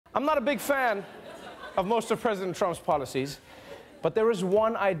I'm not a big fan of most of President Trump's policies, but there is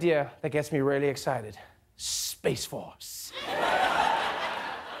one idea that gets me really excited. Space Force.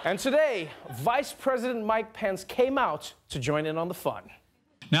 And today, Vice President Mike Pence came out to join in on the fun.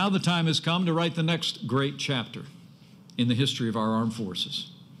 Now the time has come to write the next great chapter in the history of our armed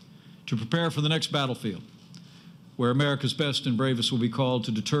forces, to prepare for the next battlefield, where America's best and bravest will be called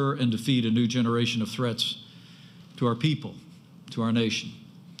to deter and defeat a new generation of threats to our people, to our nation.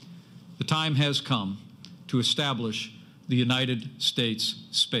 The time has come to establish the United States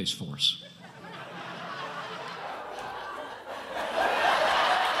Space Force.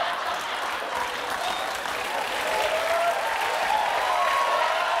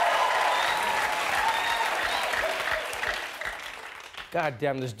 God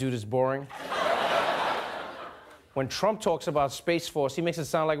damn, this dude is boring. When Trump talks about Space Force, he makes it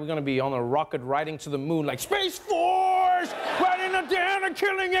sound like we're gonna be on a rocket riding to the moon, like, Space Force! Riding the down and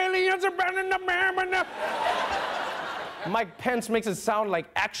killing aliens, abandoning the man. Mike Pence makes it sound like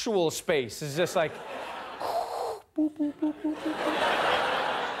actual space. It's just like...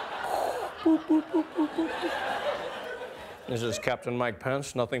 This is Captain Mike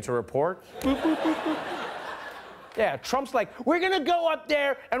Pence, nothing to report. Yeah, Trump's like, we're gonna go up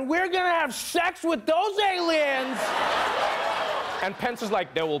there and we're gonna have sex with those aliens. And Pence is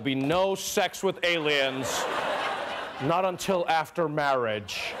like, there will be no sex with aliens. Not until after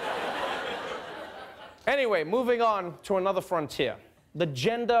marriage. Anyway, moving on to another frontier, the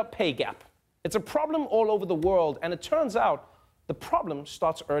gender pay gap. It's a problem all over the world, and it turns out the problem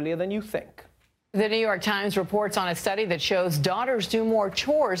starts earlier than you think. The New York Times reports on a study that shows daughters do more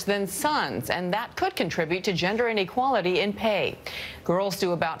chores than sons, and that could contribute to gender inequality in pay. Girls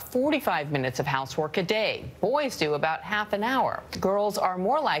do about 45 minutes of housework a day. Boys do about half an hour. Girls are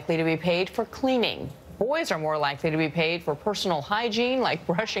more likely to be paid for cleaning. Boys are more likely to be paid for personal hygiene, like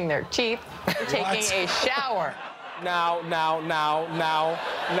brushing their teeth or taking a shower. Now, look,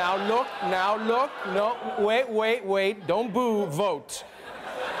 no, wait, don't boo, vote.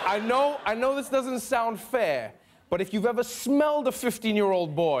 I know this doesn't sound fair, but if you've ever smelled a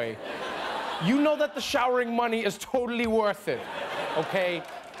 15-year-old boy, you know that the showering money is totally worth it, okay?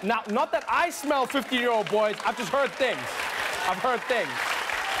 Now, not that I smell 15-year-old boys, I've just heard things. I've heard things.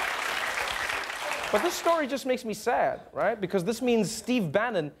 But this story just makes me sad, right? Because this means Steve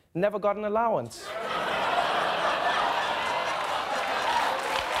Bannon never got an allowance.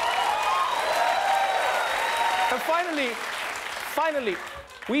 And finally,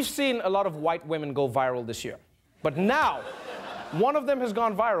 we've seen a lot of white women go viral this year. But now, one of them has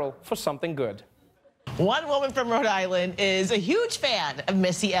gone viral for something good. One woman from Rhode Island is a huge fan of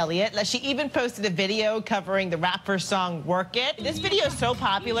Missy Elliot. She even posted a video covering the rapper's song Work It. This video is so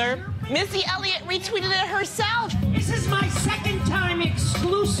popular, Missy Elliot retweeted it herself. This is my second time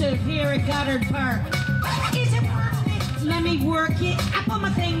exclusive here at Goddard Park. Is it worth it? Let me work it. I put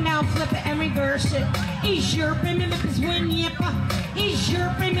my thing now, flip it and reverse it. Is your remember this one yip? Is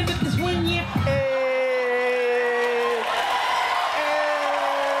your remember this one yip?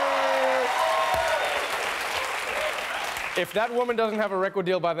 If that woman doesn't have a record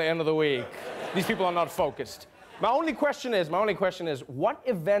deal by the end of the week, these people are not focused. My only question is, what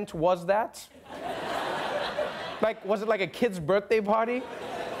event was that? Like, was it like a kid's birthday party?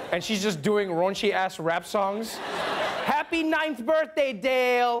 And she's just doing raunchy-ass rap songs? Happy 9th birthday,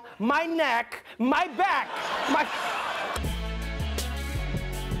 Dale! My neck, my back, my...